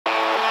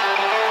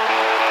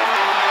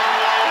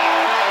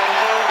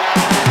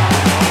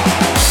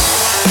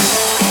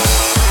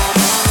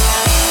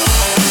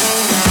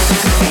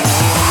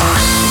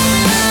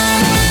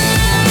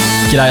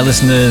G'day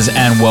listeners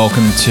and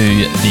welcome to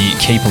the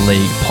Keeper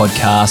League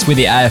podcast. We're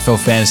the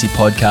AFL fantasy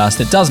podcast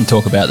that doesn't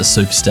talk about the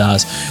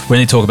superstars. We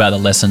only talk about the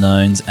lesser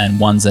knowns and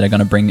ones that are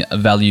going to bring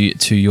value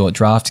to your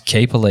draft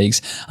keeper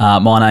leagues.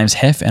 My name's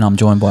Hef and I'm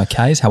joined by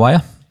Kays. How are you?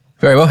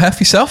 Very well. Hef,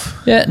 yourself?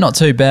 Yeah, not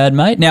too bad,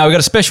 mate. Now, we've got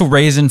a special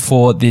reason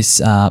for this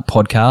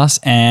podcast,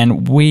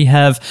 and we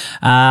have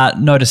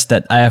noticed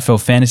that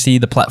AFL Fantasy,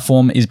 the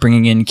platform, is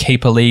bringing in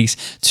keeper leagues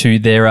to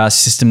their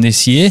system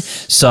this year.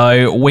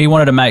 So we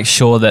wanted to make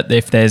sure that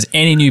if there's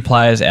any new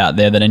players out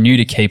there that are new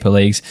to keeper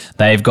leagues,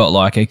 they've got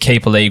like a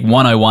Keeper League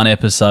 101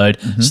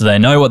 episode, so they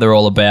know what they're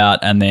all about,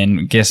 and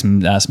then get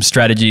some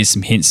strategies,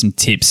 some hints, some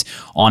tips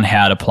on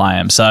how to play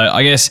them. So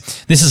I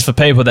guess this is for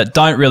people that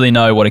don't really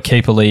know what a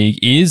keeper league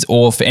is,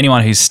 or for anyone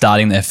who's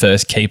starting their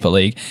first keeper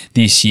league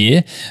this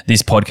year,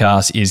 this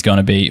podcast is going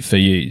to be for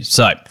you.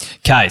 So,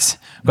 Case,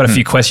 got a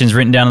few questions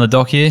written down on the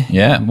doc here.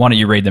 Yeah. Why don't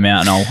you read them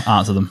out and I'll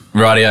answer them.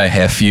 Rightio,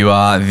 Hef. You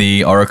are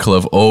the oracle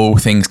of all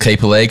things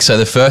keeper league. So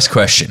the first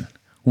question,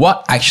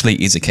 what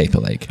actually is a keeper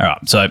league? All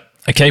right. So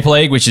a keeper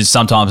league, which is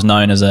sometimes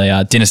known as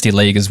a dynasty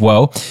league as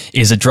well,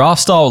 is a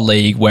draft style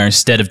league where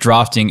instead of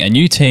drafting a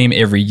new team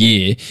every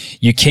year,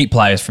 you keep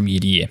players from year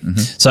to year.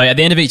 So at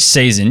the end of each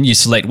season, you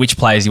select which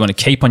players you want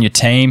to keep on your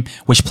team,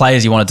 which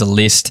players you want to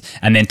delist,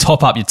 and then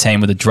top up your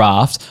team with a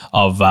draft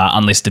of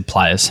unlisted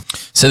players.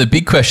 So the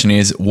big question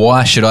is,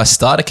 why should I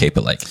start a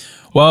keeper league?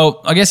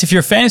 Well, I guess if you're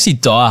a fantasy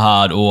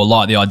diehard or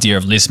like the idea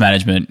of list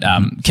management,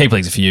 keeper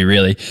leagues are for you,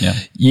 really. Yeah.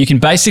 You can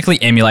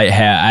basically emulate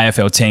how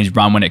AFL teams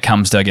run when it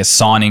comes to, I guess,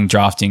 signing,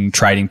 drafting,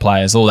 trading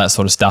players, all that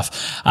sort of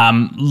stuff.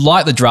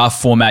 Like the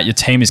draft format, your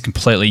team is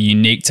completely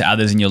unique to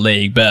others in your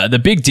league, but the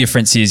big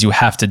difference is you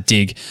have to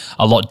dig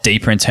a lot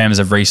deeper in terms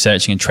of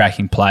researching and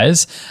tracking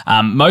players.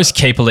 Most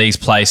keeper leagues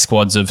play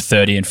squads of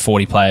 30 and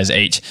 40 players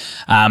each.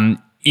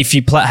 If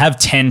you have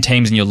 10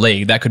 teams in your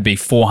league, that could be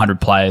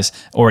 400 players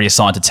already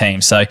assigned to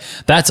teams. So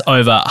that's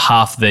over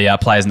half the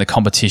players in the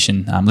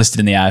competition listed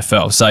in the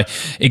AFL. So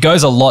it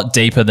goes a lot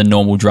deeper than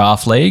normal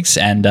draft leagues.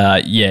 And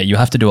you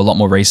have to do a lot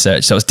more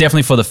research. So it's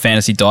definitely for the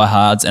fantasy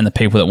diehards and the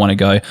people that want to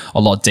go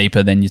a lot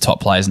deeper than your top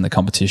players in the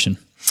competition.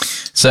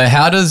 So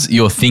how does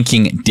your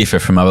thinking differ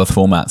from other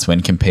formats when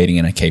competing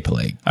in a keeper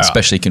league,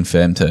 especially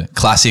confirmed to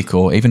classic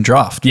or even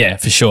draft? Yeah,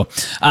 for sure.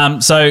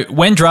 So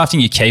when drafting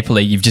your keeper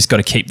league, you've just got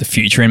to keep the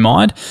future in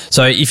mind.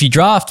 So if you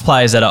draft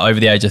players that are over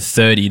the age of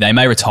 30, they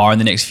may retire in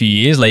the next few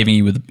years, leaving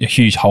you with a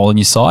huge hole in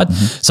your side.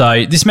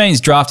 So this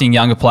means drafting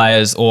younger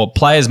players or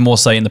players more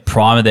so in the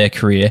prime of their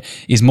career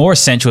is more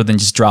essential than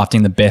just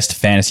drafting the best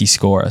fantasy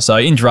scorer. So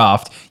in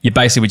draft, you're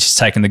basically just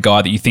taking the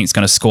guy that you think is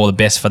going to score the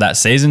best for that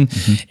season.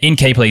 In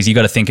keeper leagues, you've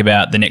got to think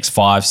about the next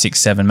 5, 6,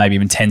 7, maybe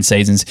even 10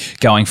 seasons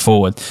going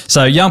forward.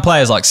 So young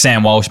players like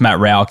Sam Walsh, Matt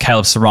Rowell,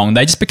 Caleb Sarong,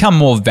 they just become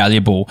more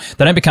valuable.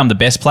 They don't become the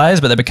best players,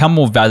 but they become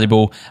more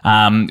valuable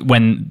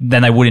than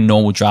they would in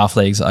normal draft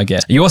leagues, I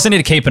guess. You also need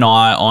to keep an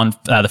eye on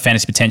the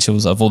fantasy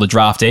potentials of all the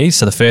draftees,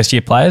 so the first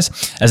year players,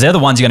 as they're the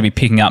ones you're going to be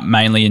picking up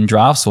mainly in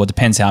drafts, or it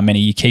depends how many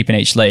you keep in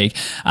each league.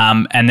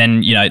 And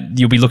then,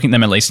 you'll be looking at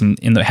them at least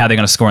in how they're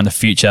going to score in the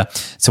future,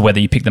 so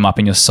whether you pick them up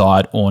in your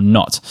side or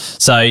not.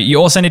 So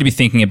you also need to be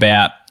thinking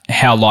about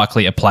how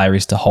likely a player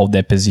is to hold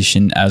their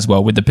position as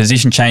well. With the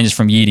position changes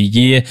from year to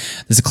year,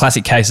 there's a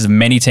classic cases of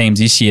many teams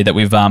this year that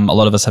we've a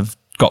lot of us have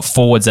got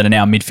forwards that are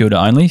now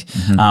midfielder only,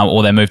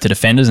 or they move to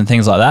defenders and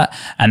things like that,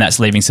 and that's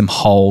leaving some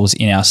holes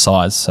in our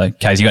sides. So,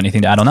 Kays, you got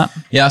anything to add on that?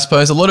 Yeah, I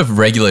suppose a lot of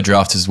regular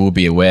drafters will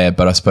be aware,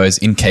 but I suppose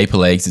in keeper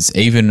leagues, it's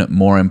even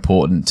more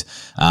important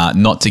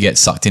not to get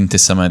sucked into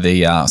some of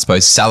the,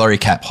 salary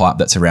cap hype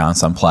that's around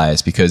some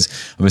players, because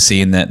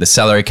obviously in the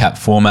salary cap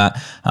format,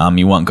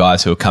 you want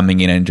guys who are coming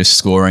in and just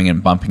scoring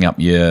and bumping up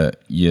your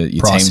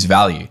team's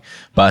value.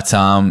 But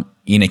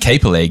in a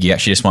keeper league, you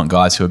actually just want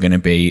guys who are going to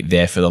be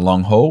there for the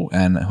long haul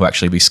and who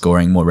actually be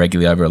scoring more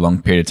regularly over a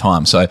long period of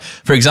time. So,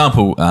 for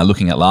example,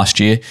 looking at last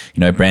year,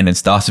 Brandon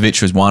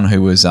Starcevic was one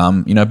who was,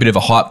 a bit of a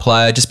hype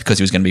player just because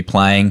he was going to be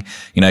playing,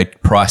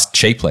 priced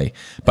cheaply.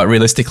 But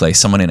realistically,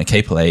 someone in a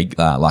keeper league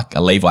like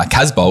a Levi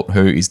Casbolt,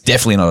 who is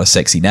definitely not a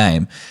sexy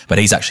name, but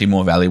he's actually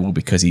more valuable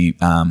because he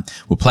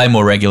will play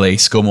more regularly,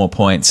 score more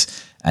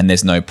points, and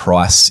there's no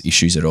price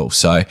issues at all.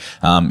 So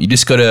you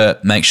just got to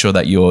make sure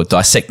that you're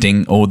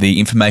dissecting all the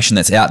information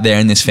that's out there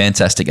in this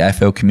fantastic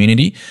AFL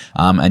community,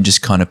 and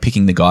just kind of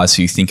picking the guys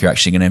who you think are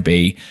actually going to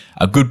be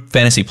a good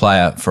fantasy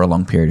player for a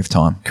long period of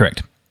time.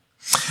 Correct.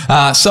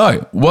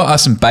 So what are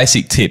some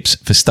basic tips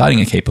for starting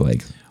a keeper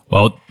league?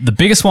 Well, the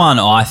biggest one,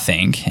 I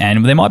think,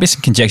 and there might be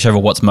some conjecture over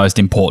what's most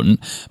important,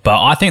 but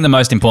I think the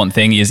most important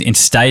thing is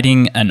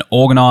instating an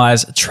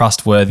organised,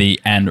 trustworthy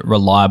and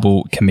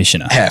reliable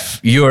commissioner. Hef,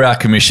 you're our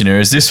commissioner.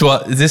 Is this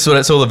what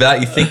it's all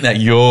about? You think that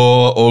you're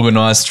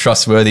organised,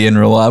 trustworthy and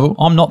reliable?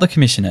 I'm not the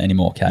commissioner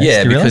anymore, Case.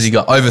 Yeah, because you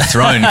got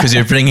overthrown because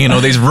you're bringing in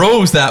all these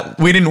rules that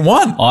we didn't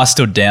want. I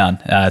stood down,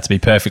 to be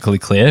perfectly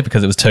clear,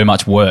 because it was too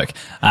much work.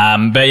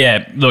 But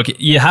yeah, look,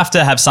 you have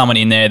to have someone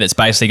in there that's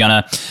basically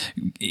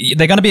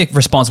they're going to be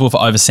responsible responsible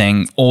for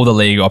overseeing all the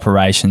league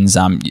operations.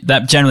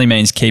 That generally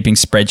means keeping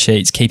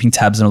spreadsheets, keeping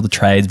tabs on all the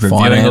trades,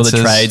 reviewing all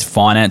the trades,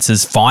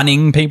 finances,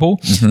 fining people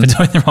for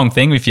doing the wrong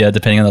thing if you're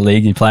depending on the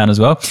league you play on as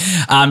well.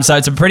 So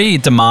it's a pretty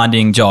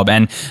demanding job,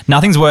 and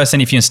nothing's worse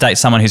than if you instate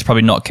someone who's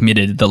probably not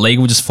committed. The league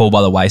will just fall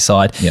by the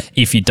wayside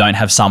if you don't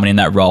have someone in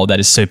that role that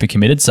is super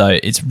committed. So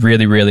it's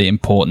really, really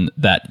important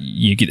that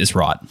you get this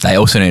right. They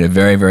also need a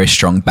very, very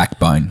strong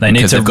backbone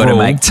because they've got to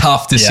make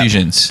tough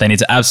decisions. They need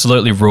to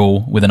absolutely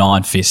rule with an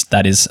iron fist.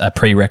 That is a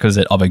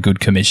prerequisite of a good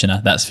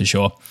commissioner, that's for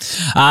sure.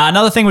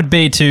 Another thing would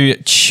be to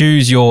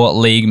choose your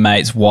league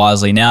mates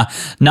wisely. Now,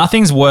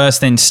 nothing's worse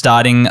than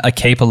starting a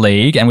keeper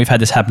league, and we've had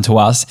this happen to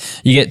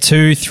us. You get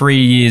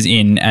 2-3 years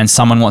in and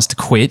someone wants to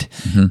quit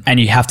and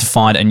you have to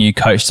find a new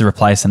coach to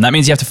replace them. That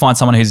means you have to find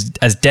someone who's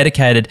as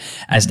dedicated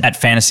at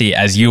fantasy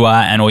as you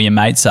are and all your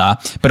mates are.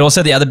 But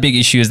also the other big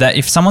issue is that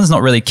if someone's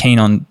not really keen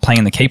on playing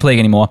in the keeper league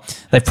anymore,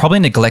 they've probably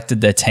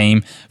neglected their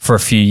team for a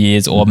few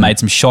years or made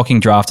some shocking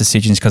draft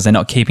decisions because they're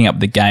not keeping up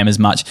with the game as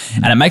much.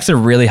 And it makes it a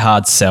really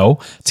hard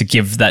sell to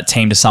give that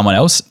team to someone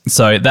else.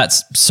 So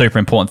that's super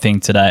important thing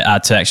today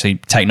to actually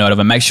take note of,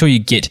 and make sure you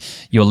get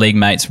your league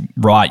mates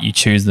right. You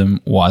choose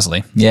them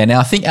wisely. Yeah, now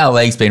I think our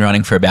league's been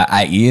running for about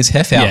 8 years,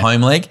 Hef, our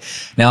home league.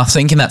 Now I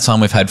think in that time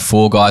we've had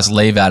 4 guys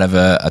leave out of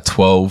a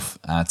 12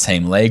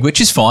 team league,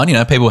 which is fine. You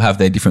know, people have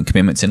their different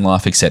commitments in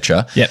life,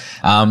 etc. Yep.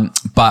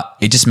 But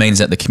it just means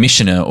that the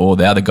commissioner or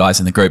the other guys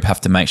in the group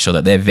have to make sure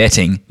that they're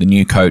vetting the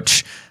new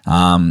coach,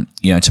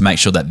 to make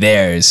sure that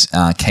they're as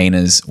keen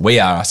as we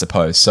are, I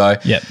suppose. So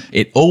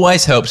it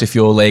always helps if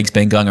your league's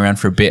been going around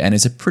for a bit and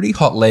it's a pretty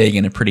hot league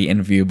and a pretty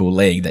enviable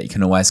league that you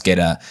can always get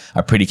a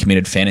pretty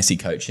committed fantasy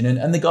coach in.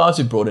 And the guys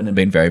who brought in have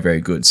been very, very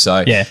good.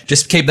 So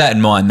just keep that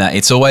in mind, that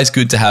it's always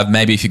good to have,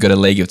 maybe if you've got a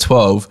league of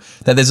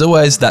 12, that there's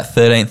always that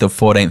 13th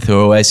or 14th who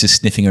are always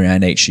just sniffing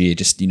around each year,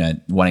 just,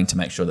 wanting to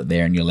make sure that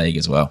they're in your league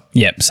as well.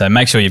 Yep. So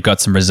make sure you've got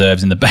some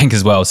reserves in the bank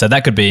as well. So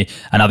that could be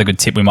another good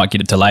tip we might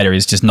get into later,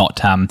 is just not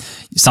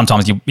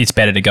sometimes it's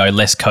better to go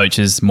less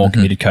coaches, more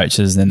committed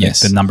coaches than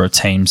the number of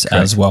teams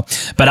as well.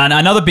 But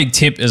another big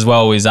tip as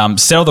well is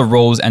settle the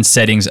rules and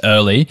settings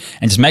early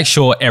and just make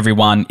sure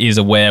everyone is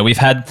aware. We've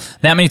had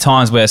that many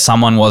times where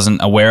someone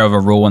wasn't aware of a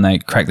rule and they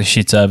cracked the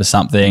shits over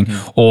something,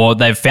 or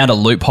they've found a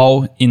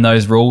loophole in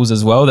those rules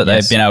as well that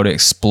they've been able to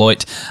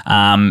exploit.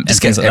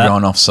 Just get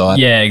everyone offside.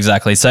 Yeah,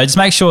 exactly. So just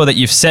make sure that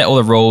you've set all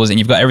the rules and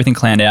you've got everything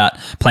planned out.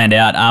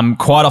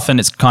 Quite often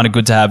it's kind of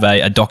good to have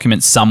a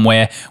document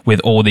somewhere with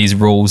all these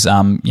rules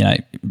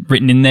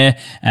written in there,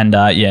 and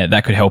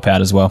that could help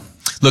out as well.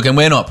 Look, and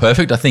we're not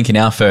perfect. I think in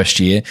our first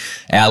year,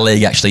 our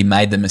league actually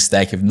made the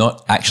mistake of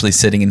not actually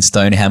setting in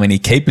stone how many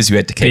keepers we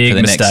had to keep for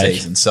the next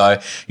season. So,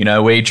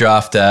 we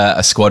draft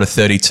a squad of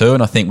 32,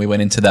 and I think we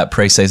went into that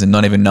preseason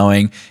not even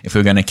knowing if we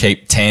were going to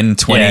keep 10,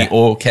 20,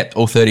 or kept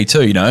all 32,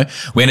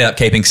 We ended up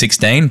keeping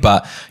 16,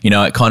 but,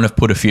 it kind of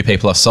put a few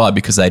people aside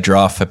because they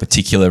draft for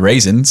particular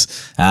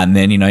reasons. And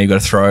then, you've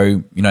got to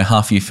throw,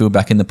 half of your field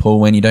back in the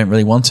pool when you don't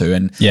really want to.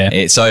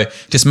 And so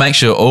just make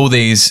sure all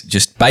these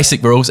just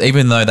basic rules,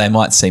 even though they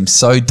might seem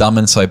so dumb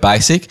and so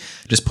basic,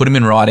 just put them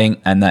in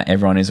writing and that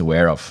everyone is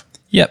aware of.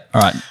 Yep.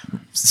 All right.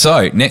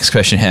 So next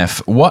question, Hef.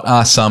 What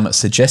are some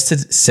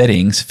suggested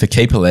settings for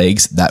keeper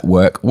leagues that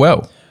work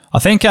well? I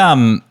think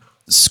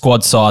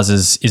squad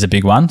sizes is a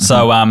big one.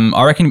 So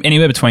I reckon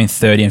anywhere between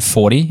 30 and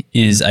 40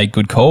 is a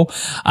good call,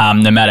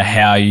 no matter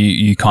how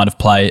you kind of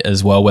play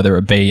as well, whether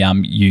it be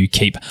you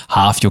keep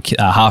half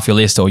your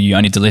list or you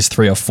only delist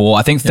 3 or 4.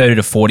 I think 30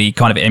 to 40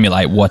 kind of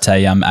emulate what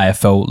a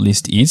AFL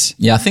list is.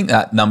 Yeah, I think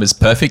that number's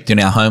perfect. In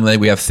our home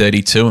league, we have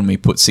 32 and we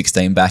put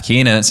 16 back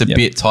in, and it's a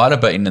bit tighter,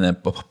 but in the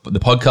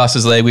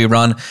podcasters league we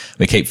run,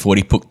 we keep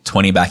 40, put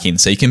 20 back in.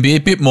 So you can be a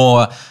bit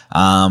more...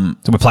 so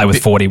we play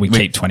with 40, we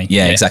keep 20.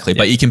 Yeah, exactly.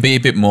 But you can be a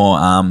bit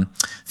more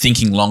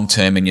thinking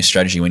long-term in your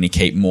strategy when you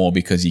keep more,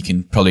 because you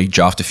can probably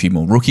draft a few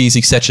more rookies,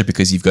 etc.,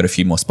 because you've got a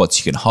few more spots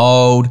you can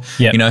hold.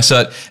 Yep.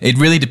 So it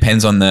really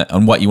depends on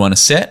what you want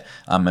to set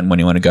and when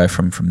you want to go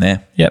from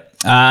there. Yep.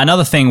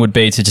 Another thing would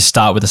be to just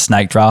start with a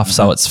snake draft,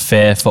 so it's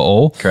fair for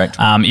all. Correct.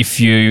 If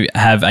you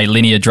have a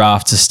linear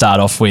draft to start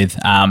off with,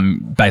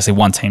 basically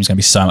one team's going to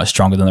be so much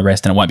stronger than the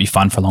rest and it won't be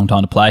fun for a long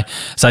time to play.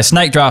 So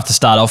snake draft to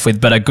start off with,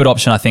 but a good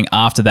option I think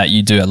after that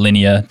you do a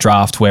linear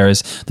draft,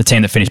 whereas the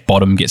team that finished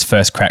bottom gets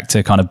first crack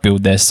to kind of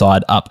build their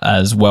side up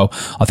as well.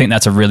 I think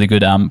that's a really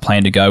good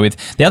plan to go with.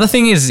 The other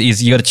thing is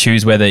you got to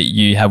choose whether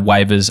you have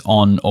waivers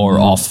on or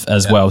off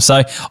as well.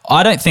 So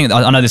I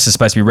know this is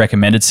supposed to be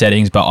recommended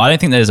settings, but I don't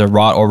think there's a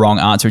right or wrong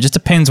answer. It just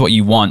depends what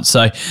you want.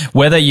 So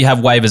whether you have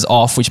waivers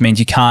off, which means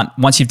you can't,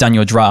 once you've done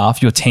your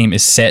draft, your team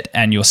is set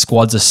and your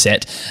squads are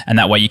set, and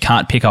that way you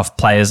can't pick off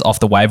players off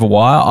the waiver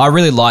wire. I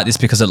really like this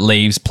because it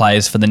leaves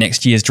players for the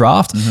next year's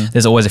draft.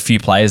 There's always a few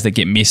players that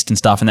get missed and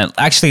stuff, and that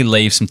actually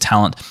leaves some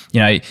talent.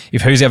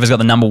 If whoever's got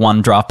the number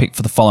 1 draft pick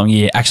for the following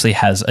year actually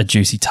has a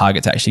juicy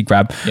target to actually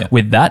grab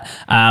with that.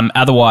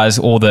 Otherwise,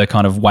 all the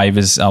kind of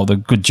waivers, all the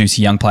good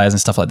juicy young players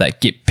and stuff like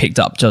that get picked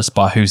up just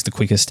by who's the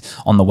quickest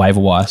invest on the waiver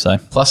wire. So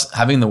plus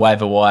having the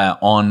waiver wire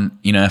on,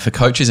 if a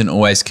coach isn't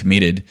always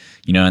committed,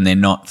 and they're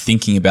not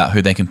thinking about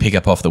who they can pick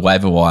up off the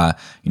waiver wire,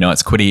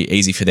 it's pretty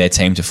easy for their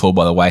team to fall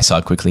by the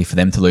wayside quickly, for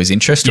them to lose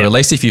interest. Or at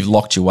least if you've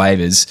locked your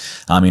waivers,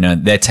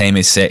 their team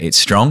is set, it's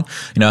strong.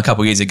 A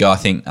couple of years ago, I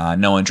think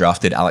no one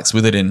drafted Alex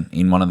Witherden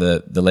in one of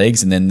the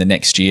leagues, and then the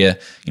next year,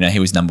 he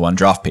was number one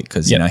draft pick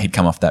because he'd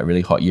come off that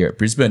really hot year at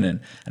Brisbane and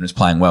was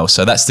playing well.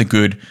 So that's the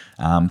good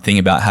thing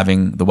about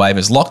having the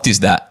waivers locked, is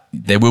that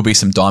there will be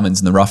some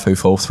diamonds in the rough who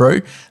fall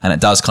through, and it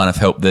does kind of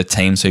help the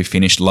teams who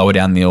finished lower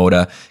down the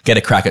order get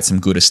a crack at some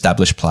good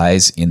established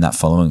players in that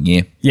following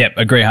year. Yeah,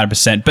 agree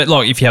 100%. But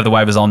look, if you have the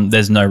waivers on,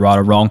 there's no right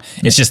or wrong.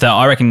 It's just that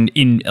I reckon,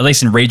 at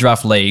least in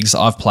redraft leagues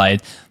I've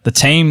played, the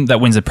team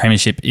that wins the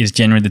premiership is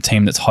generally the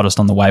team that's hottest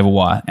on the waiver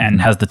wire and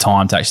has the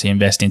time to actually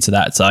invest into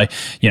that. So,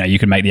 you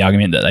could make the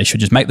argument that they should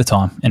just make the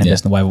time and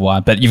invest in the waiver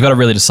wire. But you've got to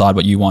really decide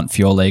what you want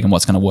for your league and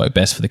what's going to work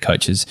best for the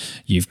coaches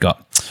you've got.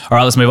 All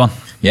right, let's move on.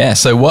 Yeah,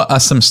 so what are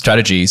some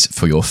strategies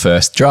for your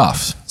first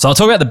draft? So I'll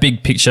talk about the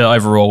big picture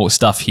overall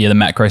stuff here, the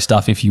macro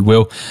stuff, if you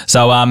will.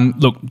 So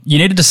look, you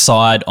need to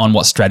decide on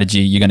what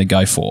strategy you're going to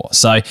go for.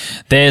 So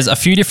there's a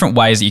few different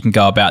ways that you can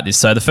go about this.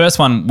 So the first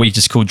one we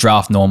just call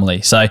draft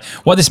normally. So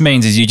what this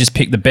means is you just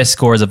pick the best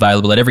scorers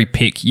available at every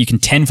pick. You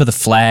contend for the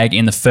flag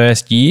in the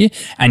first year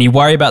and you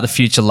worry about the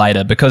future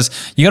later, because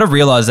you got to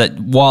realize that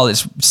while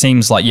it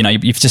seems like,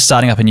 if you're just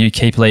starting up a new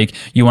keeper league,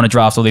 you want to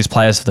draft all these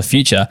players for the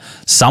future,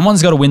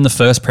 someone's got to win the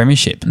first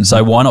premiership. Mm-hmm.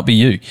 So why not be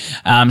you?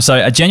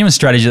 So a genuine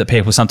strategy that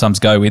people sometimes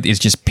go with is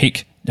just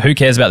pick, who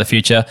cares about the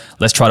future?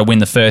 Let's try to win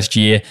the first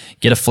year,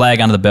 get a flag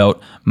under the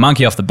belt,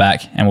 monkey off the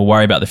back, and we'll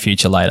worry about the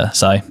future later.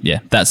 So yeah,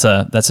 that's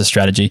a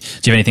strategy. Do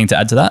you have anything to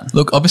add to that?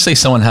 Look, obviously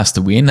someone has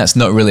to win. That's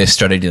not really a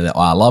strategy that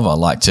I love. I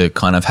like to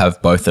kind of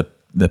have both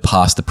the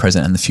past, the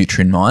present, and the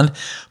future in mind.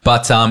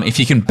 But if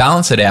you can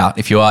balance it out,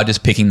 if you are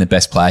just picking the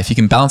best player, if you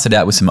can balance it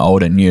out with some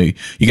old and new,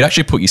 you could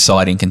actually put your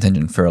side in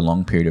contention for a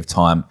long period of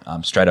time,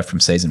 straight up from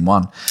season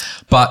one.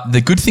 But the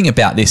good thing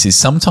about this is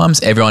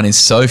sometimes everyone is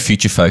so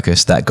future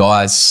focused that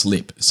guys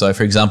slip. So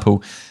for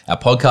example, our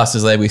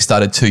podcasters league we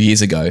started 2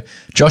 years ago,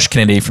 Josh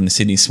Kennedy from the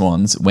Sydney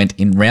Swans went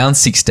in round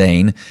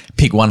 16,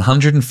 pick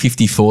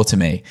 154 to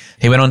me.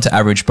 He went on to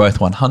average both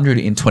 100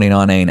 in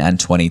 2019 and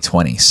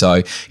 2020.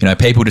 So,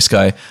 people just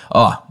go,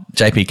 oh,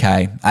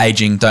 JPK,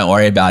 aging, don't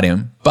worry about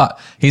him. But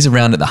he's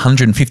around at the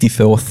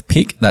 154th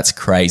pick. That's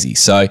crazy.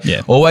 So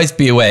always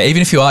be aware,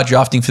 even if you are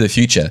drafting for the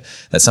future,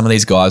 that some of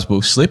these guys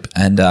will slip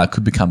and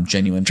could become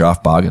genuine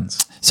draft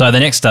bargains. So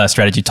the next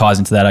strategy ties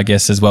into that, I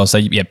guess, as well. So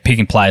yeah,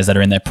 picking players that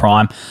are in their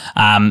prime.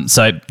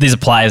 So these are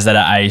players that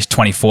are aged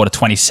 24 to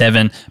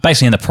 27,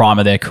 basically in the prime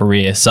of their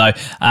career. So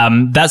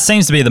that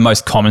seems to be the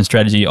most common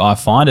strategy I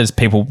find, is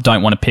people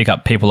don't want to pick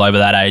up people over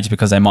that age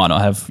because they might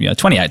not have,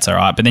 28's all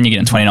right, but then you get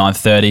in 29,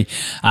 30,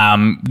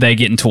 they're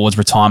getting towards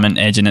retirement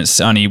edge and it's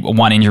only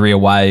one injury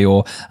away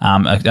or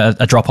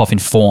a drop off in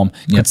form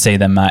could see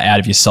them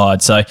out of your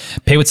side. So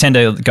people tend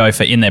to go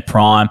for in their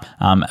prime,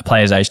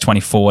 players aged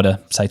 24 to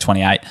say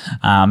 28.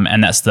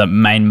 And that's the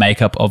main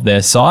makeup of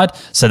their side.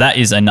 So that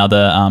is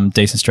another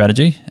decent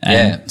strategy.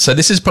 So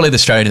this is probably the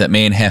strategy that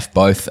me and Hef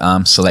both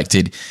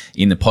selected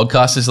in the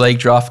Podcasters League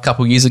draft a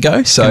couple of years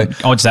ago. So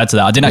I'll just add to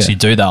that. I didn't actually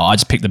do that. I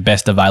just picked the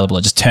best available.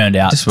 It just turned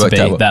out to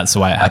be that's the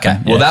way it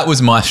happened. Okay. Well, that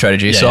was my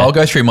strategy. So I'll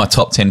go through my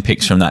top 10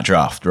 picks from that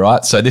draft,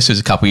 right? So this was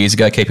a couple of years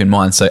ago, keep in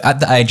mind. So at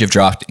the age of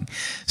drafting,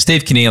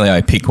 Steve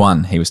Coniglio, pick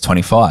 1, he was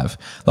 25.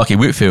 Lockie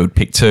Whitfield,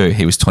 pick 2,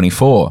 he was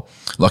 24.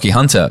 Lockie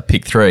Hunter,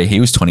 pick 3, he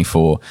was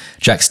 24.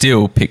 Jack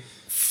Steele, pick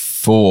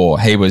 4,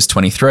 he was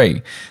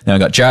 23. Now I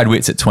got Jared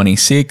Witts at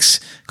 26,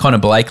 Connor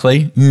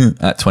Blakely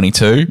at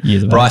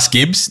 22, Bryce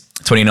Gibbs,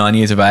 29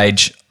 years of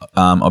age.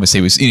 Obviously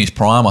he was in his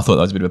prime. I thought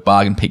that was a bit of a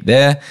bargain pick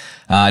there.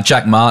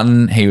 Jack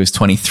Martin, he was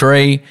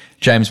 23.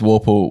 James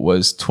Warple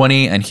was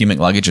 20 and Hugh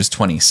McLuggage was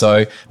 20.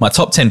 So my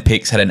top 10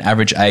 picks had an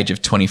average age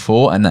of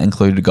 24 and that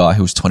included a guy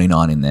who was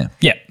 29 in there.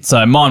 Yeah.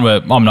 So mine were,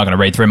 I'm not going to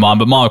read through mine,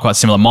 but mine were quite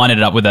similar. Mine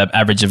ended up with an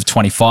average of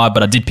 25,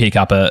 but I did pick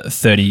up a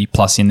 30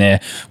 plus in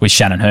there with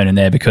Shannon Hearn in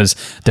there because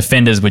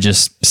defenders were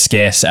just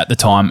scarce at the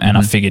time and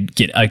I figured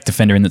get a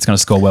defender in that's going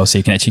to score well so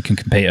you can actually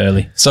compete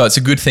early. So it's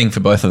a good thing for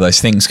both of those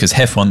things because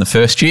Hef won the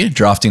first year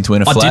drafting to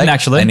win a flag. I didn't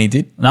actually. And he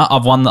did? No,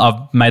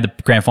 I've made the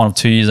grand final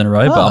 2 years in a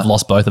row, but I've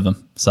lost both of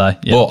them. So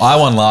yeah. Well, I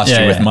won last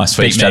year with my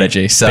sweet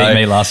strategy. Beat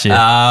me last year.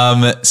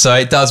 So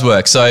it does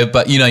work. So,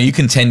 but you're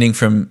contending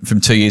from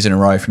 2 years in a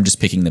row from just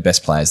picking the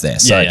best players there.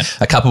 So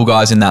a couple of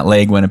guys in that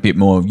league went a bit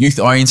more youth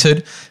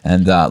oriented,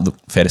 and look,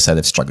 fair to say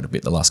they've struggled a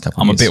bit the last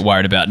couple of years. I'm a bit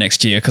worried about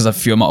next year because a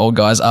few of my old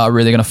guys are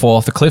really going to fall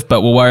off the cliff,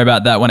 but we'll worry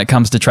about that when it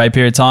comes to trade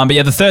period time. But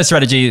yeah, the third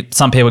strategy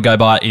some people go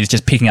by is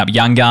just picking up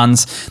young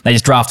guns. They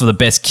just draft all the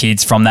best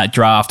kids from that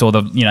draft, or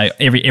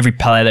every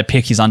player they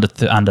pick is under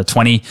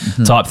 20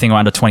 type thing or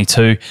under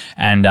 22,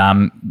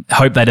 and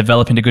hope they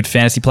develop into good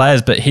fantasy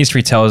players. But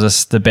history tells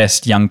us the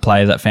best young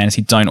players at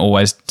fantasy don't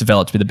always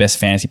develop to be the best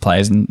fantasy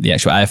players in the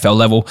actual AFL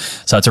level.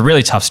 So it's a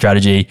really tough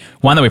strategy,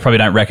 one that we probably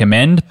don't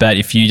recommend. But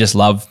if you just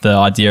love the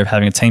idea of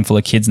having a team full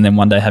of kids and then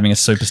one day having a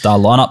superstar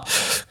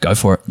lineup, go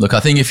for it. Look, I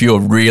think if you're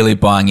really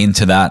buying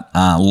into that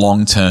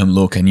long-term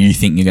look and you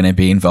think you're going to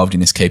be involved in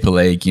this keeper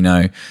league,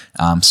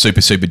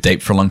 super, super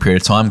deep for a long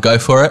period of time, go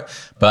for it.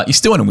 But you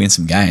still want to win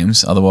some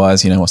games.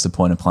 Otherwise, what's the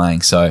point of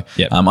playing? So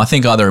I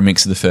think either a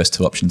mix of the first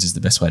two options is the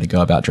best way to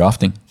go about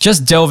drafting.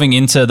 Just delving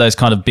into those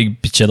kind of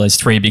big picture, those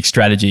three big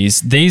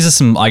strategies, these are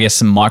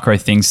some micro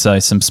things, so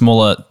some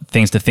smaller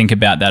things to think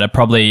about that are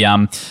probably,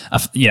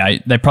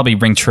 they probably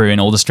ring true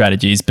in all the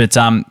strategies. But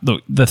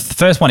look, the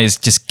first one is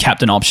just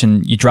captain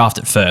option. You draft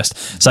it first.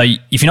 So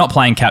if you're not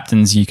playing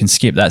captains, you can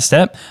skip that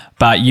step.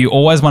 But you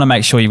always want to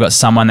make sure you've got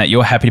someone that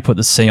you're happy to put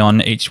the C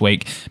on each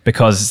week,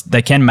 because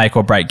they can make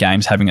or break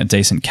games having a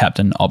decent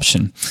captain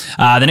option.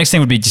 The next thing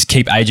would be just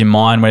keep age in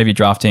mind. Whenever you're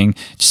drafting,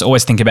 just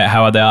always think about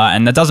how old they are.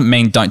 And that doesn't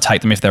mean don't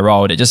take them if they're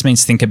old. It just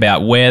means think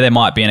about where they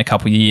might be in a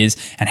couple of years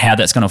and how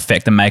that's going to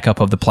affect the makeup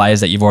of the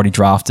players that you've already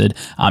drafted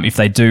if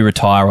they do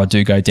retire or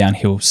do go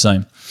downhill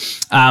soon.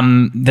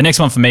 The next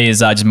one for me is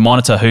just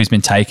monitor who's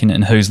been taken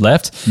and who's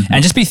left,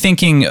 and just be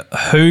thinking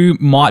who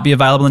might be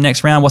available in the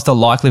next round. What's the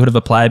likelihood of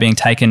a player being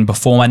taken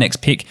before my next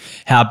pick?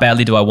 How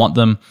badly do I want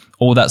them?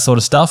 All that sort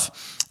of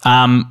stuff.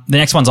 The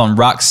next one's on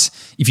rucks.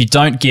 If you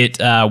don't get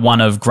one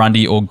of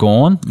Grundy or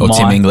Gawn or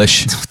Tim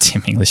English.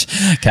 Tim English.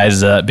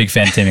 Kay's a big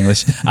fan of Tim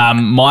English.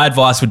 My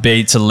advice would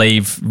be to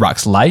leave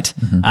rucks late,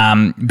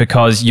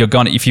 because you're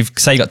going to, if you've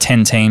say you got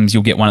 10 teams,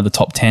 you'll get one of the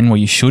top 10 where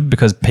you should,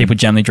 because people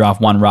generally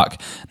draft one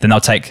ruck, then they'll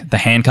take the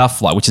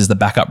handcuff, which is the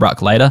backup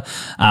ruck later.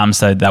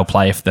 So they'll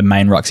play if the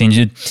main ruck's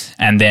injured,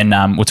 and then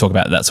we'll talk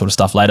about that sort of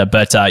stuff later.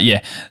 But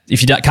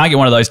if you can't get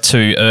one of those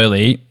two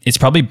early, it's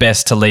probably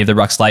best to leave the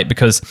rucks late,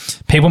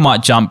 because people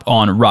might jump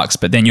on rucks,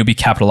 but then you'll be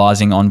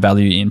capitalising on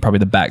value in probably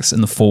the backs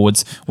and the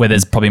forwards, where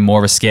there's probably more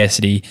of a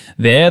scarcity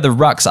there. The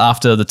rucks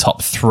after the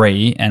top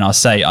three, and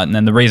and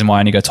then the reason why I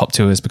only go top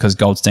two is because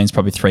Goldstein's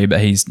probably 3, but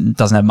he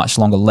doesn't have much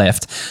longer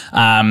left.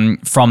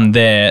 From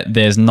there,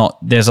 there's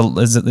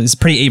a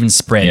pretty even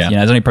spread. Yeah.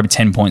 There's only probably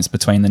 10 points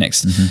between the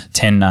next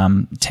 10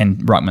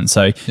 ruckmen,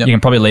 so you can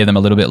probably leave them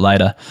a little bit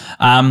later.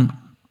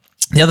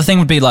 The other thing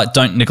would be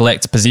don't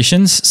neglect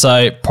positions.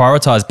 So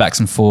prioritize backs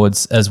and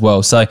forwards as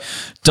well. So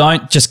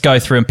don't just go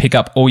through and pick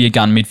up all your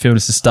gun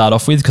midfielders to start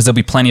off with, because there'll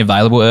be plenty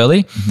available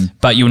early.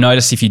 But you'll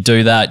notice if you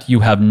do that,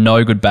 you have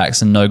no good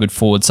backs and no good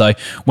forwards. So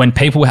when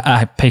people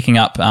are picking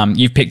up,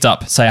 you've picked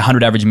up, say,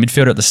 100 average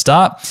midfielder at the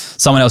start,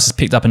 someone else has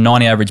picked up a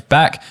 90 average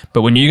back.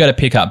 But when you go to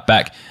pick up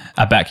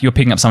a back, you're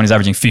picking up someone who's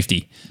averaging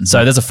 50.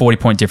 So there's a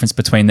 40-point difference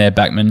between their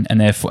backman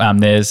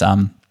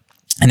and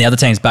and the other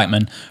team's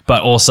backman.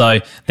 But also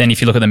then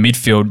if you look at the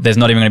midfield, there's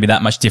not even going to be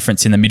that much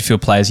difference in the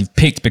midfield players you've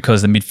picked,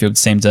 because the midfield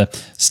seem to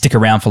stick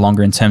around for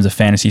longer in terms of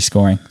fantasy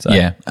scoring. So.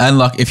 Yeah. And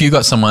if you've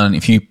got someone,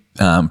 if you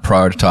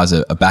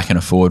prioritize a back and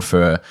a forward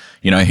for,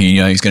 who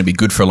is going to be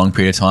good for a long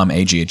period of time,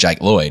 e.g. a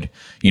Jake Lloyd,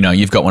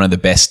 you've got one of the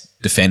best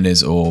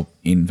defenders, or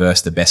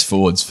inverse the best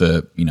forwards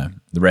for,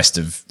 the rest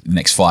of the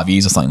next 5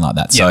 years or something like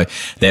that. So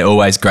they're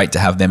always great to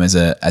have them as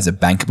a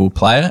bankable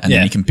player, and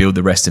then you can build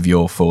the rest of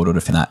your forward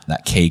order for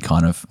that key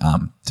kind of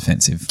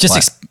defensive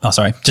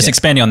player.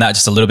 Expanding on that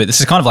just a little bit. This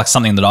is kind of like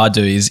something that I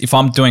do is if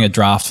I'm doing a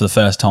draft for the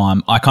first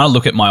time, I kind of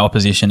look at my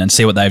opposition and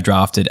see what they've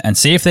drafted and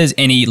see if there's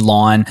any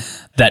line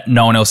that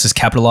no one else has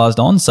capitalized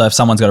on. So if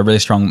someone's got a really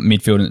strong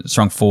midfield and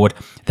strong forward,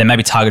 then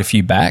maybe target a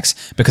few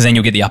backs, because then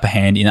you'll get the upper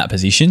hand in that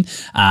position.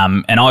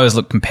 And I always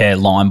compare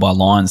line by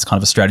line. It's kind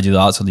of a strategy that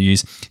I sort of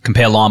use.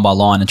 Compare line by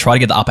line and try to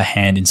get the upper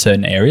hand in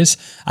certain areas.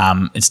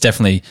 It's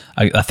definitely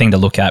a thing to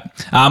look at.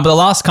 But the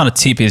last kind of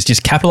tip is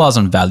just capitalize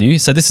on value.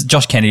 So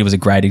Josh Kennedy was a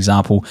great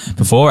example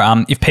before.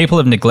 If people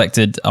have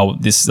neglected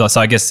so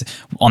I guess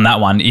on that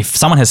one, if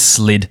someone has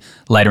slid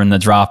later in the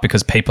draft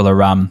because people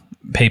are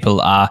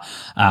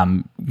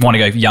want to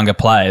go for younger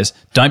players,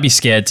 don't be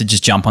scared to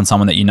just jump on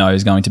someone that you know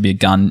is going to be a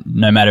gun,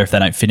 no matter if they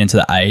don't fit into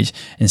the age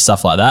and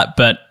stuff like that.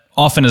 But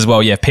often as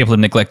well, if people have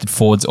neglected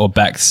forwards or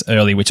backs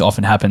early, which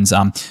often happens,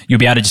 you'll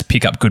be able to just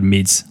pick up good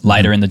mids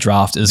later in the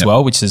draft as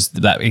well, which is,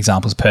 that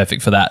example is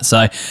perfect for that.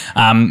 So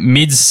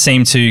mids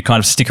seem to kind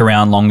of stick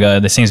around longer.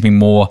 There seems to be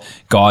more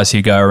guys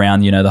who go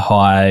around, the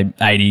high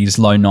 80s,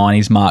 low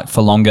 90s mark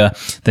for longer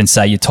than,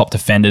 say, your top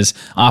defenders.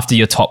 After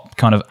your top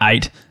kind of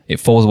 8, it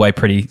falls away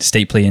pretty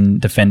steeply in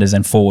defenders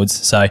and forwards.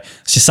 So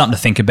it's just something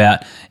to think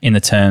about in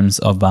the terms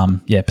of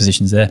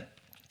positions there.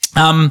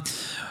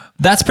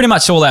 That's pretty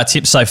much all our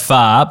tips so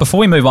far. Before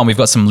we move on, we've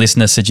got some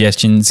listener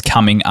suggestions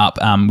coming up.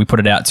 We put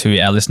it out to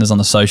our listeners on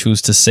the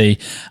socials to see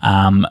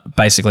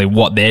basically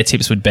what their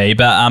tips would be.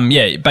 But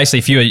basically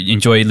if you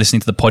enjoy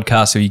listening to the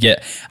podcast or you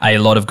get a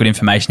lot of good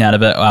information out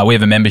of it, we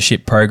have a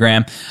membership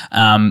program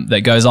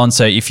that goes on.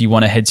 So if you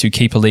want to head to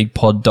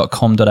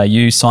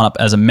keeperleaguepod.com.au, sign up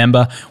as a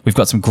member. We've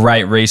got some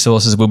great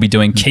resources. We'll be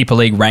doing Keeper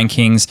League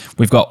rankings.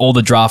 We've got all the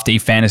draftee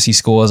fantasy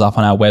scores up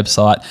on our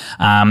website.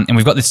 And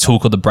we've got this tool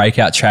called the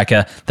Breakout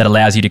Tracker that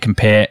allows you to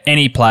compare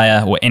any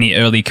player or any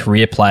early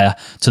career player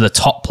to the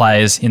top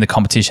players in the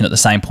competition at the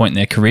same point in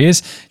their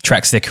careers,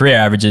 tracks their career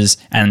averages,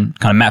 and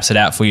kind of maps it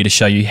out for you to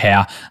show you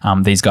how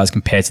these guys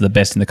compare to the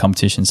best in the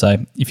competition. So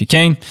if you're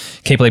keen,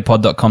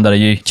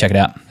 keeperleaguepod.com.au, check it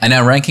out. And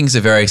our rankings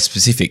are very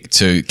specific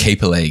to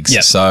keeper leagues.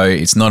 Yep. So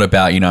it's not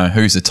about,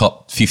 who's the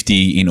top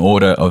 50 in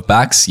order of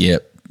backs. Yeah,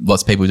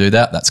 lots of people do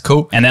that. That's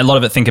cool. And then a lot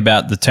of it think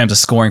about the terms of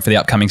scoring for the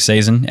upcoming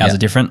season. Ours are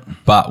different.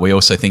 But we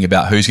also think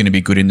about who's going to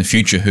be good in the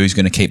future, who's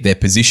going to keep their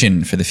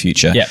position for the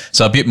future. Yeah.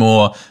 So a bit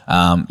more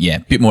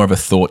of a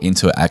thought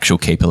into actual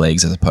keeper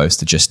leagues as opposed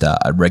to just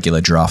a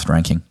regular draft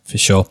ranking. For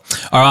sure.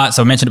 All right,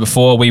 so I mentioned it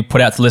before. We put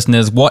out to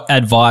listeners, what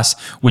advice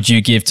would you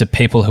give to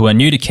people who are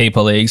new to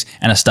keeper leagues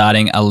and are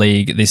starting a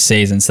league this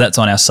season? So that's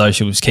on our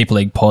socials, Keeper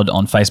League Pod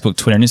on Facebook,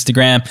 Twitter, and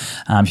Instagram.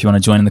 If you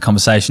want to join in the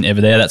conversation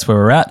over there, that's where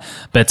we're at.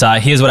 But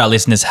here's what our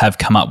listeners have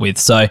come up with.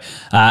 So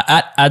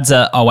at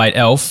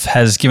Adza08Elf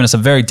has given us a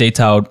very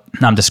detailed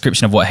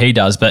description of what he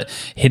does, but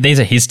these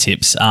are his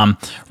tips.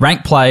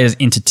 Rank players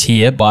into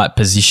tier by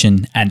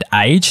position and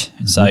age.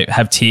 Mm-hmm. So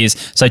have tiers.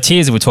 So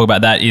tiers, if we talk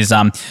about that, is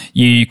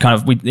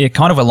it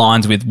kind of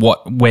aligns with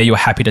where you're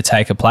happy to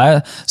take a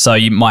player. So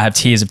you might have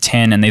tiers of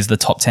 10, and these are the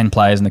top 10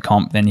 players in the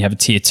comp. Then you have a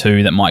tier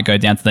 2 that might go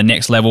down to the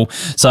next level.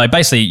 So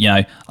basically,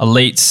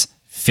 elites,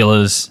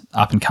 fillers,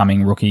 up and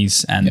coming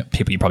rookies, and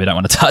people you probably don't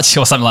want to touch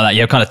or something like that.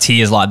 You have kind of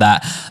tiers like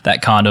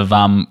that kind of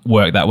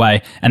work that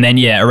way. And then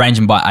arrange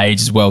them by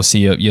age as well, so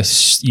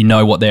you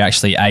know what their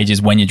actually age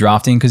is when you're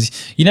drafting,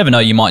 because you never know,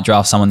 you might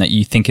draft someone that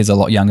you think is a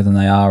lot younger than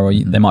they are, or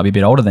they might be a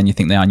bit older than you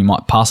think they are, and you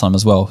might pass on them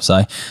as well.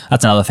 So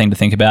that's another thing to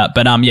think about.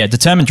 But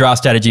determine draft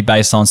strategy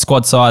based on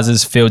squad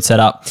sizes, field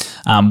setup,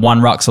 1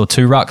 rucks or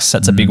 2 rucks.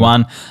 That's a big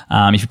one.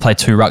 If you play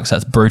 2 rucks,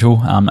 that's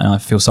brutal, and I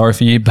feel sorry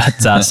for you. But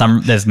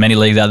there's many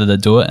leagues out there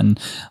that do it, and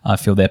I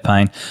feel their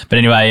pain. But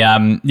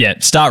anyway,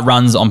 start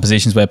runs on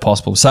positions where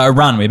possible. So a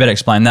run, we better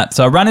explain that.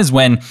 So a run is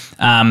when,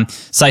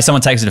 say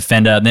someone takes a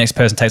defender, the next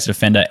person takes a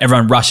defender,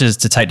 everyone rushes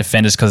to take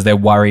defenders because they're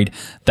worried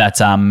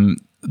that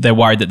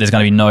there's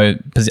going to be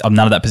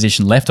none of that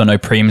position left, or no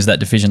premiums that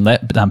position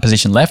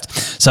left.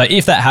 So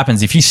if that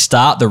happens, if you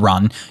start the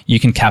run, you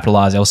can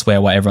capitalize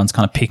elsewhere where everyone's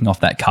kind of picking off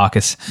that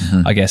carcass,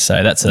 I guess.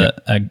 So that's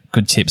a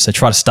good tip. So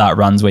try to start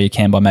runs where you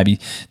can by maybe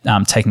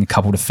taking a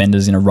couple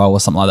defenders in a row or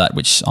something like that,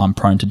 which I'm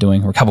prone to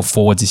doing, or a couple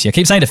forwards this year. I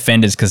keep saying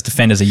defenders because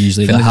defenders are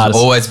usually the hardest.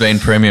 Always been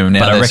premium. Now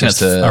but I reckon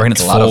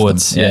it's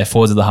forwards. Yeah,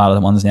 forwards are the harder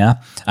ones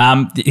now.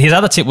 His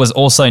other tip was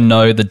also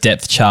know the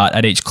depth chart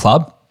at each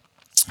club,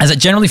 as it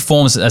generally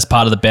forms as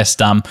part of the best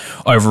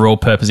overall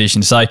per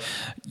position. So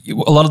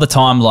a lot of the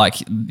time, like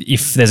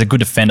if there's a good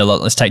defender,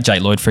 let's take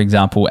Jake Lloyd, for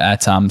example,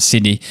 at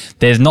Sydney,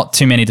 there's not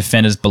too many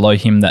defenders below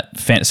him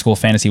that score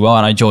fantasy well.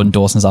 I know Jordan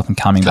Dawson's up and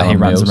coming, but he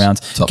runs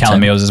around.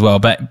 Callum Mills as well.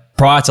 But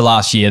prior to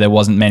last year, there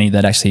wasn't many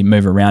that actually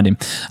move around him.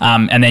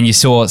 And then you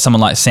saw someone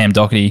like Sam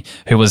Doherty,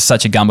 who was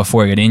such a gun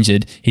before he got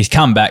injured. He's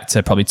come back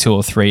to probably 2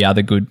 or 3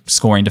 other good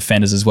scoring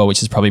defenders as well, which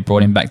has probably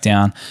brought him back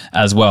down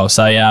as well.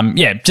 So,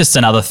 just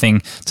another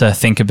thing to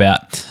think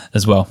about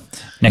as well.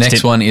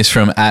 Next one is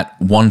from at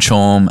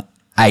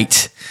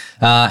Wanchorm8.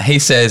 He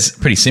says,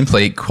 pretty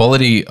simply,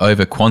 quality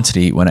over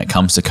quantity when it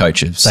comes to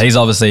coaches. So he's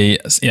obviously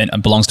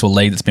belongs to a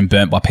league that's been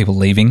burnt by people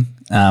leaving.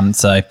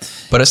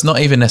 But it's not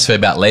even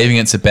necessarily about leaving.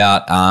 It's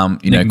about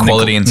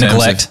quality in terms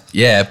neglect.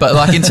 Of but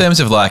like in terms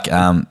of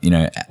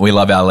we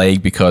love our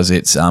league because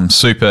it's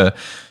super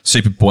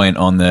buoyant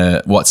on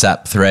the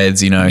WhatsApp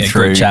threads,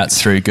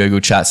 through Google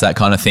Chats, that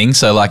kind of thing.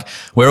 So like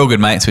we're all good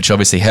mates, which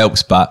obviously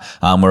helps, but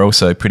we're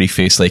also pretty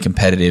fiercely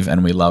competitive,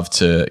 and we love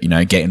to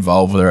get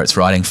involved, whether it's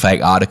writing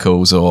fake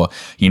articles or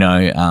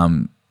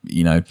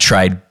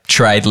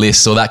trade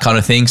lists or that kind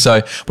of thing.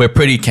 So we're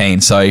pretty keen.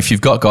 So if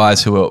you've got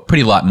guys who are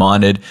pretty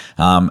like-minded,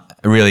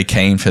 really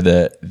keen for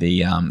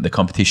the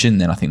competition,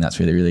 then I think that's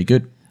really, really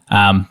good.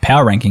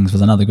 Power Rankings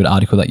was another good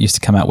article that used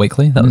to come out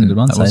weekly. That was a good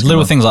one. So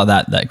little things like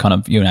that kind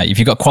of, if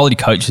you've got quality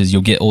coaches,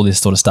 you'll get all this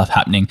sort of stuff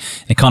happening.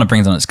 It kind of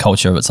brings on its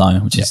culture of its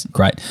own, which is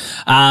great.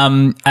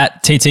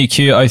 At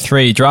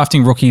TTQ03,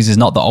 drafting rookies is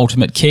not the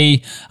ultimate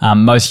key.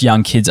 Most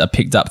young kids are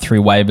picked up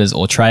through waivers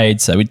or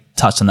trades. So we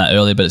touched on that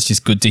earlier, but it's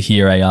just good to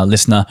hear a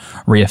listener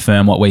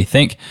reaffirm what we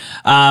think.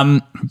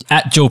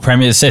 At Dual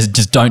Premier says,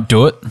 just don't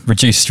do it.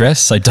 Reduce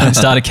stress. So don't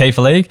start a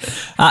keeper league.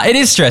 It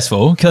is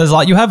stressful because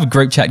you have a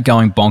group chat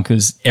going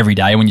bonkers every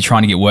day when you're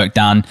trying to get work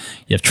done.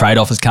 You have trade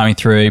offers coming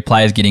through,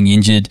 players getting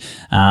injured,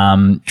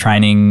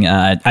 training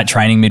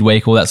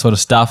midweek, all that sort of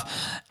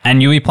stuff. And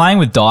you'll be playing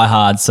with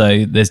diehards,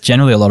 so there's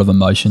generally a lot of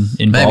emotion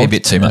involved. Maybe a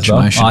bit too much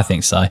emotion. I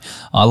think so.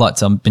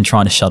 I've been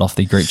trying to shut off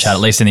the group chat, at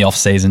least in the off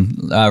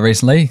season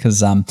recently,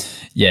 because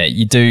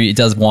it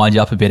does wind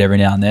you up a bit every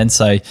now and then.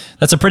 So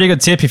that's a pretty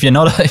good tip. If you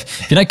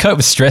don't cope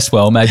with stress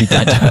well, maybe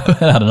don't do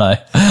it. I don't know.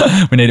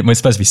 We're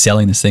supposed to be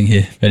selling this thing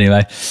here. But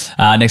anyway,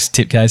 next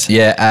tip, Case.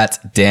 Yeah, at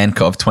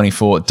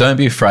DanCov24, don't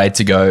be afraid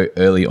to go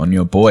early on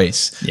your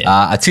boys.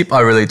 Yeah. A tip I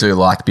really do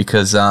like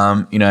because,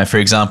 for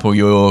example,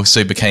 you're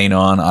super keen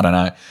on, I don't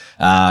know,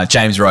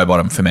 James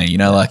Rowbottom for me. You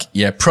know, like,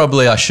 yeah,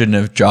 probably I shouldn't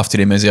have drafted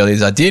him as early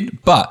as I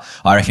did, but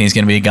I reckon he's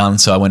going to be a gun,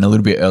 so I went a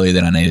little bit earlier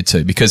than I needed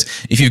to. Because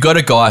if you've got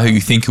a guy who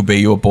you think will be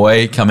your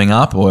boy coming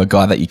up, or a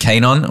guy that you're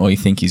keen on, or you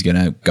think he's going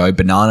to go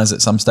bananas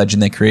at some stage in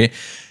their career,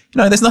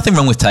 you know, there's nothing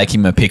wrong with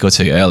taking him a pick or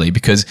two early,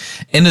 because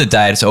end of the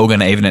day, it's all going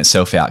to even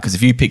itself out. Because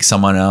if you pick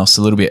someone else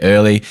a little bit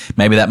early,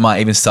 maybe that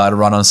might even start a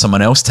run on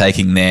someone else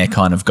taking their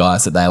kind of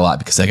guys that they like,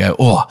 because they go,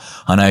 oh,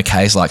 I know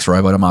Kays likes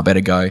Rowbottom. I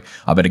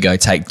better go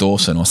take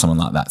Dawson or something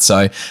like that.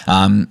 So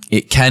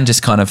it can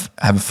just kind of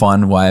have a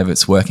fine way of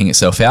it's working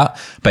itself out.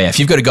 But yeah, if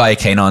you've got a guy you're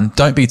keen on,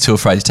 don't be too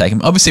afraid to take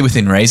him. Obviously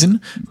within reason,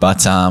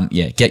 but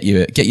yeah, get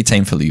your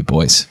team full of your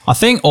boys. I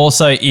think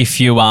also if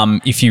you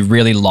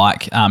really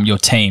like your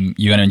team,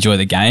 you're going to enjoy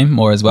the game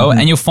more as well.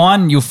 And you'll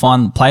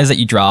find players that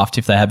you draft,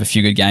 if they have a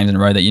few good games in a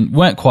row that you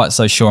weren't quite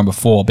so sure on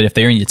before, but if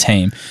they're in your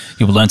team,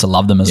 you'll learn to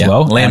love them as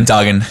well. Liam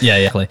Duggan. Yeah,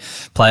 exactly.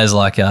 Players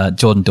like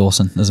Jordan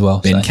Dawson as well.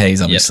 Ben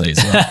Keys, obviously, as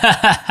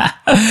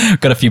well.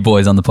 Got a few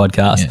boys on the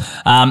podcast.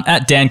 Yeah.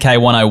 At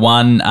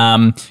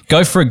DanK101,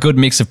 go for a good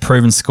mix of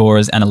proven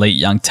scorers and elite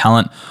young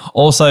talent.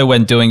 Also,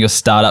 when doing your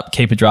startup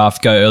keeper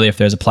draft, go early if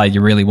there's a player you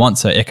really want.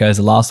 So echoes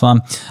the last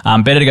one.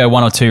 Better to go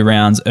 1 or 2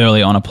 rounds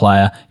early on a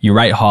player you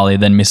rate highly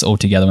than miss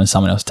altogether when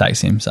someone else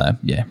takes him. So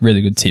yeah,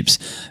 really good tips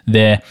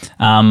there.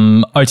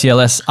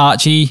 OTLS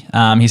Archie,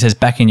 he says,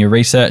 back in your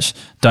research,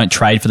 don't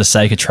trade for the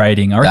sake of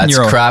trading. I reckon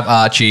That's crap,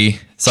 Archie.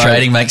 So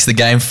trading makes the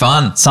game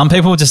fun. Some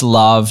people just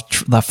love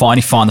find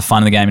the fun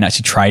in the game and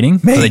actually trading.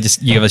 So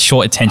you have a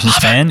short attention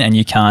span and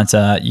you can't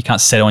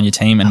settle on your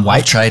team and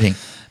wait trading.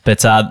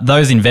 But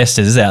those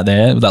investors out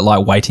there that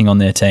like waiting on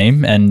their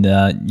team and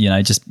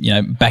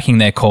backing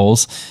their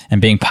calls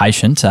and being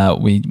patient,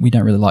 we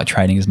don't really like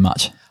trading as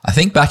much. I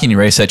think backing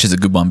your research is a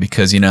good one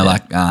because,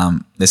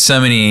 there's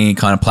so many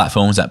kind of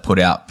platforms that put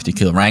out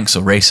particular ranks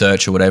or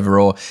research or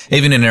whatever, or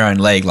even in their own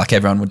league, like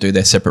everyone would do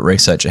their separate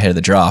research ahead of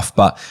the draft.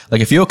 But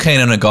like if you're keen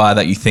on a guy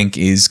that you think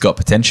is got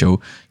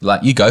potential,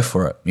 like you go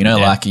for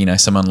it,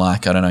 someone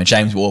like, I don't know,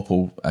 James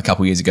Warple a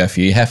couple of years ago for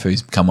you, Hef,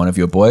 who's become one of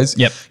your boys.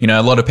 Yep.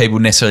 A lot of people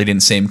necessarily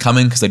didn't see him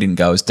coming because they didn't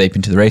go as deep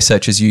into the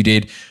research as you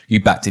did.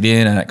 You backed it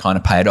in and it kind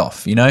of paid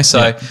off,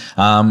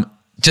 So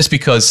just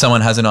because someone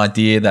has an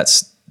idea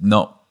that's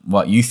not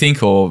what you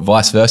think or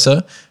vice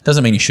versa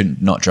doesn't mean you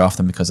shouldn't not draft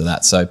them because of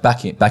that. So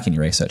back in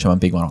your research. I'm a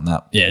big one on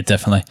that. Yeah,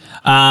 definitely.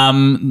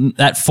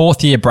 That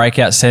 4th year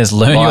breakout says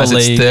learn your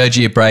league. It's 3rd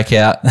year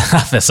breakout.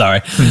 Sorry.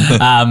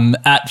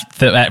 At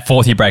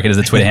 4th year breakout is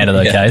the Twitter handle,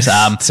 okay?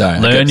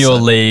 Learn your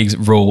league's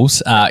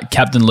rules.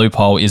 Captain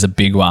loophole is a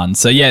big one.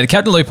 So yeah, the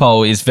captain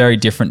loophole is very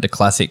different to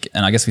classic,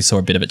 and I guess we saw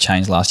a bit of a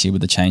change last year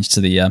with the change to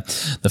the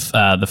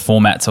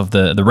formats of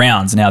the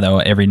rounds. Now they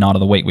were every night of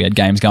the week we had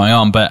games going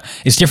on, but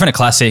it's different to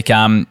classic.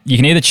 You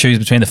can either choose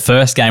between the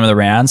first game of the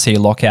round, so you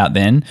lock out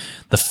then,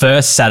 the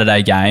first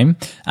Saturday game.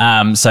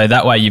 So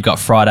that way you've got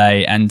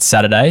Friday and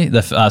Saturday.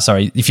 If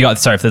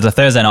there's a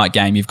Thursday night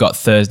game, you've got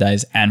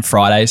Thursdays and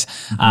Fridays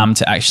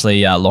to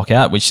actually lock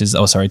out,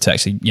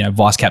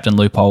 vice captain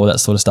loophole, that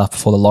sort of stuff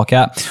before the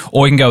lockout.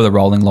 Or you can go with a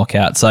rolling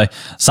lockout. So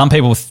some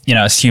people,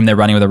 assume they're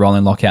running with a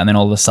rolling lockout, and then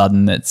all of a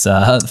sudden it's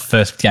the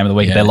first game of the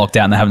week, they're locked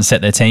out and they haven't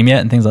set their team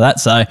yet and things like that.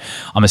 So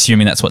I'm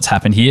assuming that's what's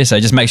happened here. So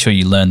just make sure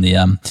you learn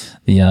the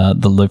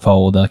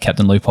loophole, the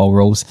captain loophole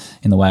rules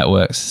in the way it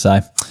works. So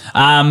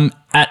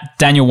at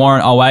Daniel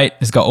Warren 08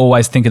 has got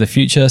always think of the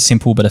future,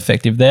 simple but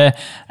effective there.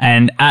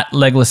 And at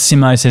Legless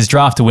Simo says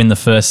draft to win the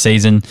first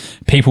season.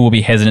 People will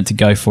be hesitant to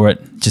go for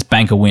it. Just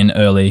bank a win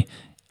early.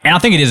 And I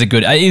think it is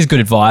good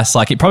advice.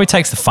 Like, it probably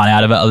takes the fun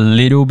out of it a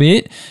little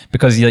bit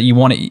because you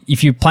want to,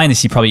 if you're playing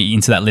this, you're probably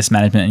into that list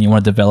management and you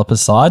want to develop a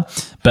side.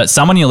 But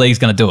someone in your league is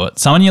going to do it.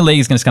 Someone in your league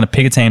is just going to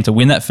pick a team to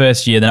win that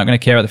first year. They're not going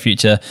to care about the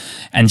future.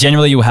 And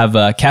generally you'll have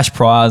a cash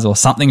prize or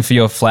something for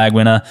your flag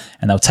winner,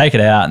 and they'll take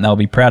it out and they'll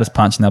be proud as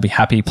punch and they'll be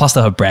happy. Plus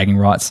they'll have bragging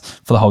rights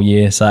for the whole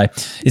year. So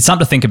it's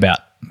something to think about.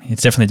 It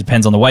definitely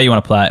depends on the way you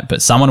want to play it, but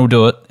someone will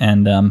do it,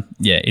 and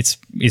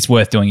it's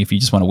worth doing if you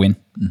just want to win.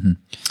 Mm-hmm.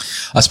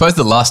 I suppose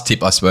the last tip,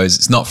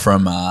 it's not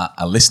from a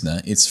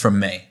listener, it's from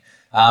me.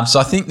 So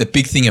I think the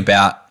big thing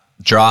about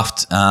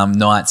draft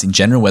nights in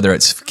general, whether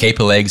it's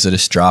keeper leagues or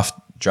just draft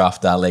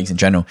leagues in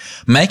general,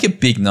 make a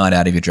big night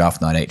out of your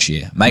draft night each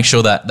year. Make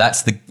sure that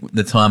that's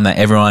the time that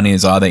everyone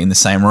is either in the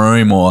same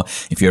room, or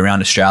if you're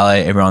around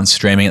Australia, everyone's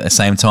streaming at the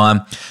same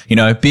time.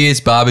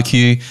 Beers,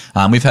 barbecue.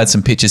 We've had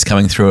some pictures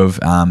coming through of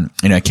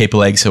keeper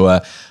leagues who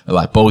are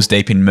like balls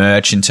deep in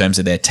merch in terms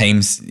of their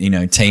teams,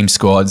 team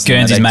squads.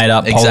 Guernseys made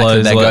up,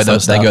 exactly.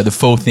 Polos, they go the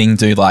full thing,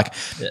 do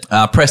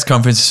press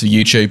conferences for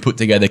YouTube, put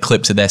together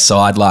clips of their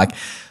side,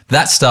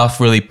 that stuff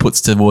really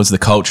puts towards the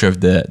culture of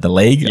the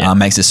league,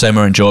 makes it so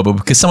more enjoyable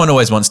because someone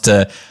always wants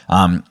to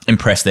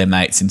impress their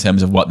mates in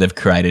terms of what they've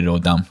created or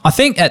done. I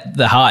think at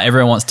the heart,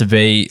 everyone wants to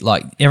be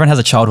everyone has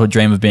a childhood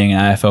dream of being an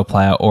AFL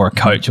player or a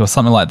coach or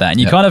something like that. And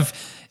you kind of,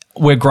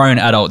 we're grown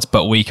adults,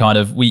 but you kind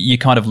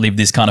of live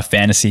this kind of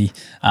fantasy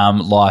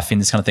life in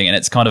this kind of thing, and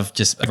it's kind of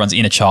just everyone's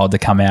inner child to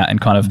come out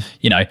and kind of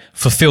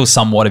fulfill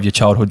somewhat of your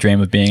childhood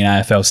dream of being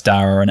an AFL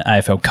star or an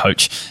AFL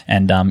coach,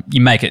 and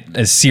you make it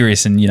as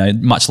serious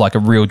and much like a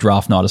real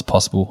draft night as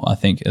possible, I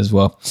think, as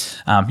well.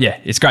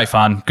 It's great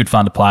fun, good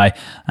fun to play,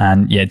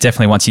 and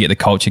definitely once you get the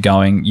culture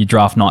going, your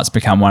draft nights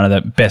become one of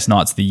the best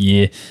nights of the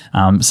year.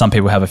 Some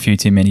people have a few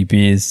too many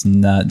beers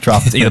and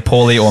draft either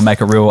poorly or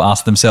make a real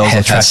ass of themselves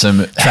or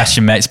trash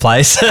your mate's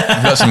place. We've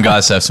got some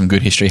guys who have some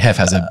good history. Hef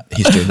has a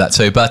history of that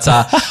too. But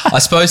I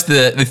suppose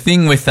the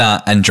thing with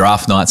and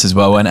draft nights as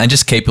well, and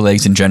just keeper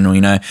leagues in general,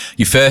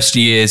 your first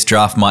year's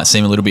draft might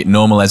seem a little bit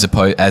normal as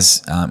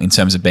in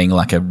terms of being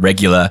like a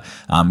regular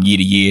year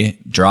to year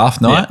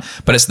draft night.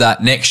 But it's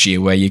that next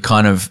year where you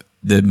kind of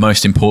the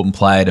most important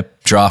player to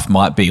draft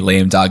might be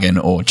Liam Duggan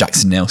or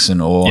Jackson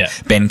Nelson or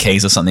Ben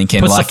Keys or something.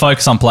 Puts the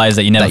focus on players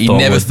that you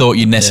never thought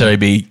you'd necessarily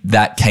be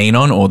that keen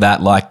on or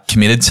that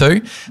committed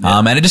to.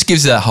 And it just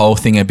gives that whole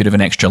thing a bit of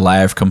an extra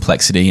layer of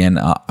complexity and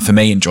for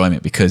me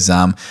enjoyment because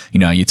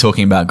you're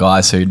talking about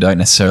guys who don't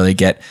necessarily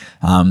get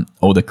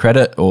all the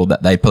credit or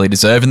that they probably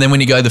deserve. And then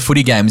when you go to the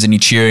footy games and you're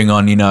cheering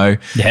on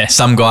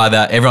some guy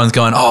that everyone's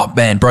going, oh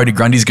man, Brodie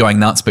Grundy's going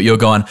nuts, but you're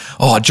going,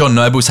 oh, John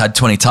Noble's had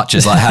 20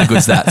 touches, like how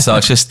good's that? So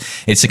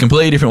it's a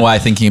completely different way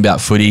of thinking about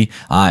footy.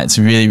 It's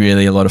really,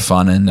 really a lot of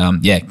fun.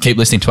 And keep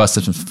listening to us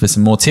for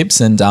some more tips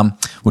and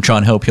we'll try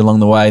and help you along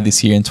the way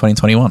this year in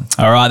 2021.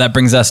 All right, that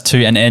brings us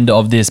to an end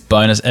of this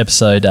bonus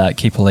episode,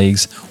 Keeper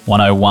Leagues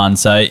 101.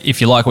 So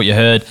if you like what you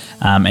heard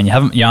and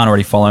you aren't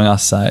already following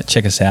us,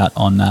 check us out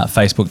on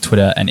Facebook,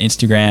 Twitter and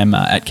Instagram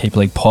at Keeper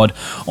League Pod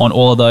on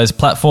all of those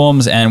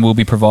platforms, and we'll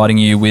be providing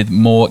you with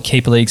more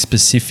Keeper League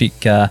specific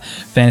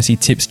fantasy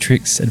tips,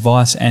 tricks,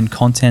 advice and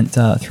content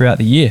throughout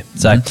the year.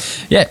 So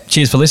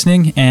cheers for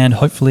listening and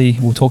hopefully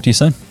we'll talk to you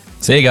soon.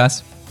 See you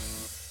guys.